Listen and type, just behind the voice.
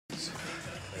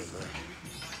man.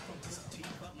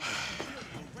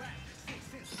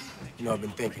 You know, I've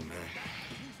been thinking, man.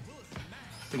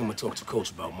 I think I'm gonna talk to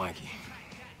Coach about Mikey.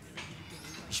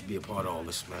 He should be a part of all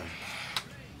this, man.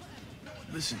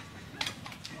 Listen,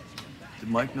 did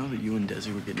Mike know that you and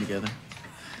Desi were getting together?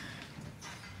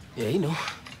 Yeah, he knew.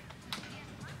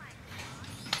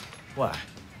 Why?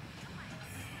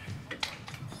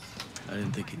 I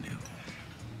didn't think he knew.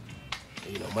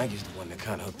 You know, Mikey's the one that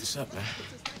kind of hooked us up, man.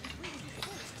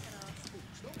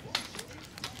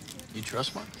 You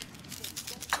trust Mike?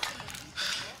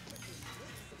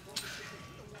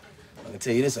 I can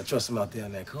tell you this, I trust him out there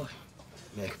on that court.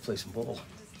 Man can play some ball.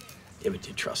 Yeah, but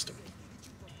you trust him.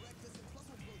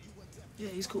 Yeah,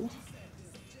 he's cool.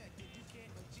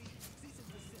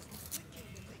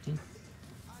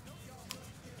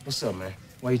 What's up, man?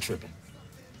 Why you tripping?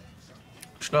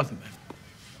 It's nothing, man.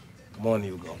 Come on,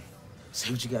 Hugo.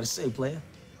 Say what you gotta say, player.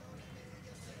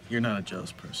 You're not a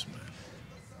jealous person, man.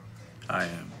 I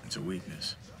am. It's a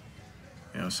weakness.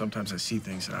 You know, sometimes I see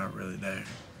things that aren't really there.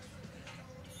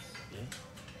 Yeah?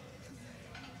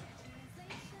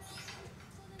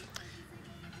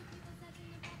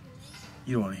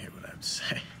 You don't want to hear what I have to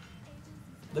say.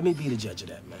 Let me be the judge of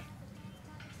that, man.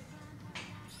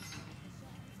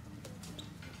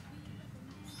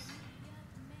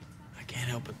 I can't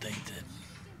help but think that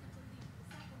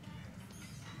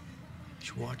you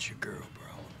should watch your girl, bro.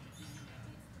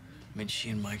 I mean, she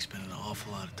and Mike spend an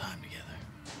awful lot of time together.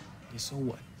 Yeah, so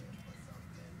what?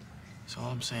 So all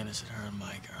I'm saying is that her and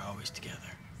Mike are always together.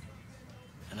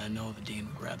 And I know the Dean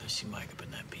would rather see Mike up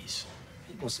in that piece.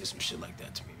 You gonna say some shit like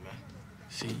that to me, man?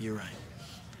 See, you're right.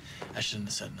 I shouldn't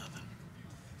have said nothing.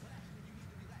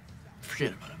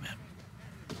 Forget about it, man.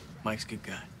 Mike's a good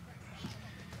guy.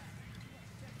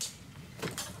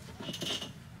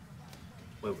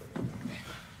 Wait.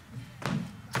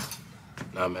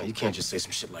 Nah, man, you can't just say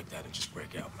some shit like that and just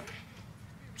break out, man.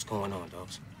 What's going on,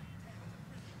 dogs?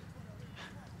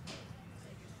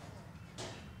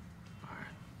 All right.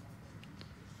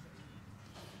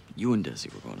 You and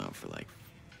Desi were going out for like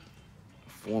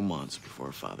 4 months before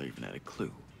her father even had a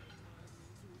clue.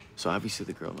 So obviously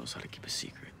the girl knows how to keep a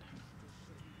secret.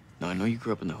 Now, I know you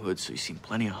grew up in the hood, so you've seen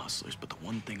plenty of hustlers, but the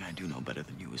one thing I do know better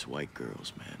than you is white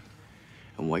girls, man.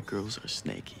 And white girls are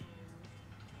snaky.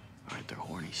 All right, they're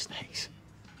horny snakes.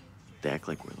 They act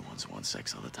like we're the ones who want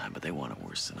sex all the time, but they want it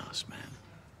worse than us, man.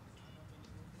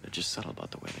 They're just subtle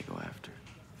about the way they go after it.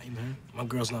 Hey, man, my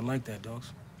girl's not like that,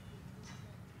 dogs.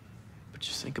 But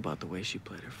just think about the way she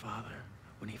played her father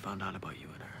when he found out about you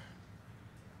and her.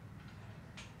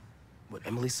 Would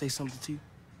Emily say something to you?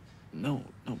 No,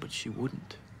 but she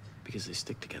wouldn't. Because they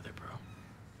stick together, bro.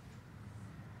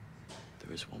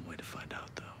 There is one way to find out,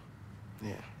 though.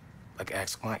 Yeah, like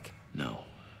ask Mike. No,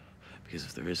 because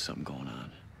if there is something going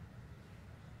on,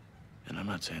 and I'm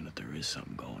not saying that there is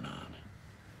something going on,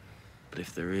 but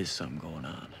if there is something going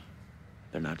on,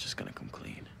 they're not just gonna come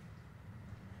clean.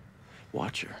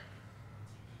 Watch her.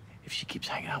 If she keeps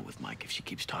hanging out with Mike, if she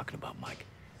keeps talking about Mike,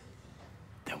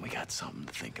 then we got something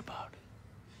to think about.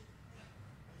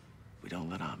 We don't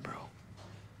let on, bro.